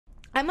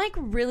I'm like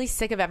really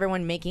sick of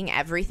everyone making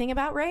everything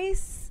about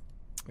race.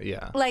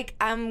 Yeah. Like,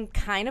 I'm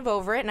kind of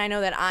over it, and I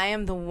know that I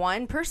am the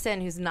one person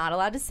who's not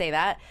allowed to say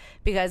that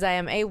because I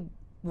am a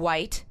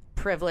white,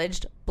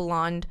 privileged,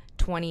 blonde,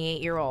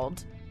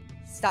 28-year-old.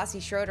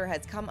 Stassi Schroeder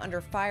has come under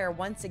fire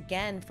once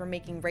again for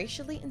making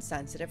racially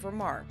insensitive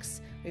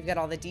remarks. We've got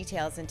all the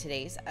details in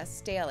today's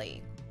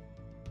Daily.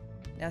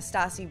 Now,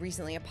 Stassi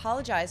recently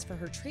apologized for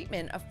her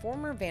treatment of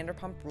former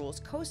Vanderpump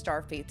Rules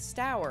co-star Faith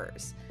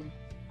Stowers.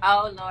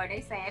 Oh, Lord,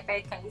 they saying,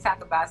 Faith, can you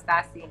talk about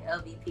Stassi and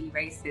LVP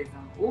racism?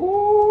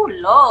 Ooh,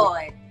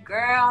 Lord.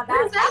 Girl,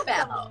 what's that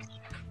about?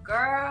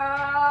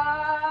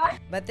 Girl.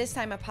 But this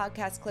time a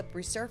podcast clip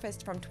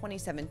resurfaced from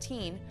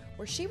 2017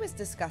 where she was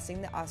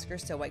discussing the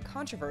Oscars So White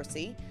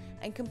controversy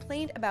and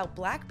complained about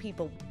black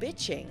people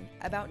bitching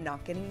about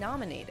not getting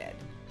nominated.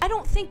 I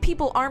don't think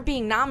people aren't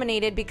being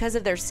nominated because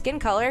of their skin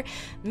color.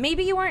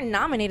 Maybe you weren't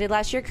nominated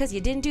last year because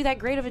you didn't do that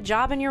great of a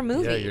job in your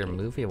movie. Yeah, your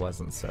movie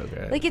wasn't so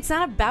good. Like, it's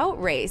not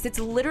about race. It's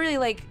literally,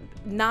 like,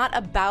 not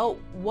about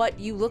what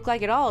you look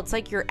like at all. It's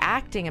like your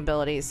acting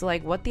abilities. So,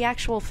 like, what the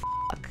actual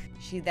fuck?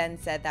 She then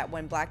said that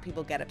when black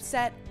people get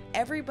upset,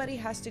 everybody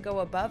has to go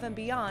above and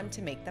beyond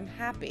to make them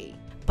happy.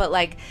 But,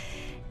 like,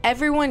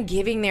 everyone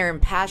giving their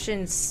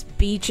impassioned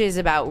speeches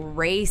about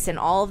race and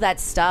all of that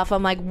stuff,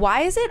 I'm like,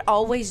 why is it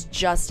always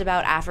just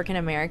about African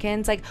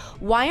Americans? Like,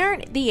 why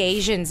aren't the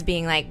Asians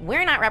being like,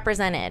 we're not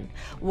represented?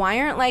 Why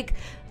aren't, like,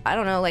 I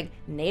don't know, like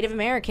Native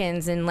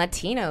Americans and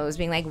Latinos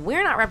being like,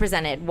 we're not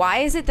represented? Why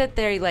is it that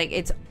they're like,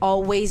 it's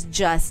always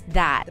just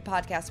that? The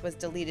podcast was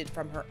deleted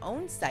from her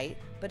own site,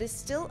 but is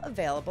still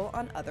available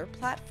on other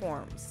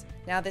platforms.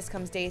 Now, this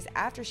comes days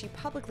after she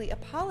publicly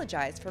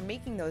apologized for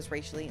making those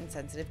racially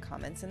insensitive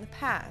comments in the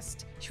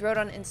past. She wrote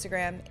on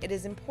Instagram, "It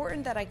is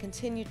important that I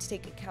continue to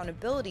take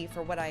accountability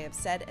for what I have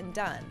said and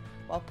done,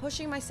 while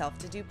pushing myself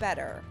to do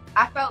better."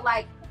 I felt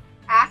like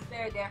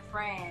after their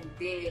friend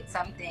did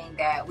something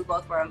that we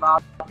both were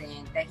involved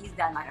in, that he's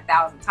done like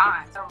 1,000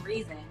 times, for some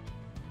reason,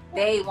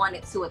 they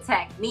wanted to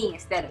attack me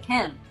instead of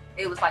him.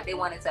 It was like they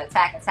wanted to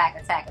attack,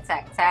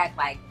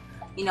 like,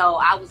 you know,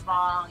 I was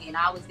wrong and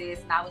I was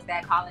this and I was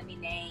that, calling me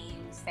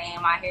names,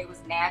 saying my hair was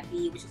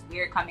nappy, which is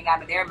weird coming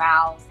out of their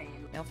mouths. And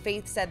now,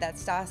 Faith said that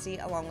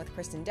Stassi, along with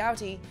Kristen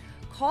Doughty,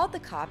 called the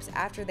cops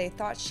after they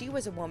thought she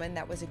was a woman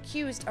that was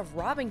accused of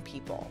robbing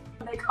people.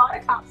 They called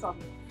the cops on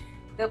me.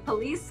 The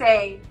police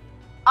say,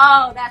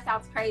 "Oh, that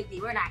sounds crazy.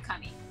 We're not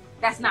coming.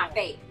 That's not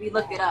Faith. We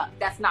looked it up.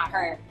 That's not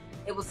her.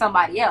 It was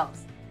somebody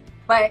else."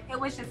 But it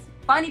was just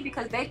funny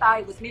because they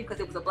thought it was me because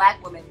it was a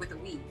black woman with a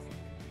weave.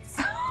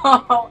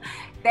 So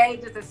they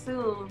just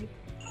assumed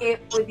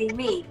it would be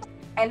me.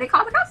 And they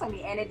called the cops on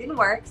me, and it didn't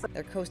work. So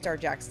their co-star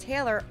Jax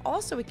Taylor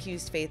also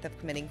accused Faith of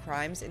committing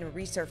crimes in a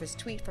resurfaced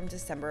tweet from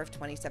December of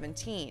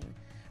 2017.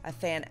 A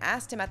fan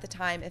asked him at the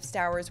time if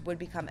Stowers would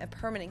become a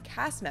permanent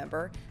cast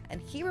member, and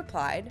he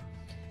replied,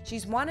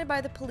 "She's wanted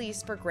by the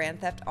police for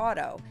Grand Theft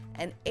Auto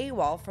and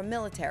AWOL from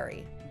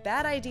military.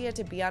 Bad idea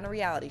to be on a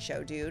reality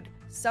show, dude.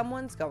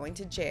 Someone's going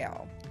to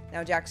jail."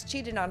 Now, Jax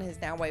cheated on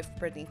his now wife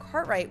Brittany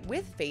Cartwright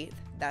with Faith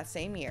that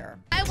same year.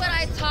 Why would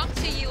I talk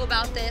to you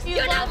about this?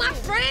 You're not my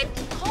friend?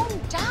 Calm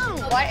down.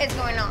 What is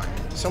going on?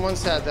 Someone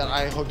said that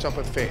I hooked up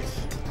with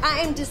Faith. I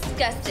am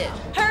disgusted.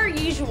 Per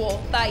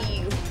usual by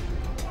you.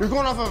 You're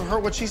going off of her,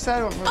 what she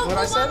said, what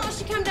I said? Why don't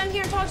she come down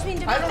here and talk to me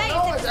in I different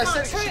don't things? know. It's I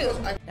not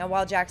said true. Now,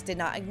 while Jax did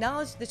not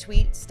acknowledge the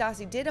tweet,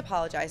 Stassi did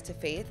apologize to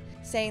Faith,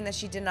 saying that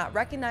she did not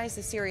recognize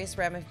the serious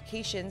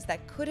ramifications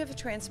that could have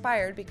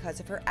transpired because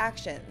of her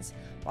actions,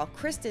 while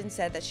Kristen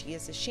said that she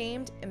is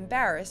ashamed,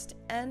 embarrassed,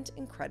 and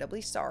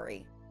incredibly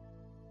sorry.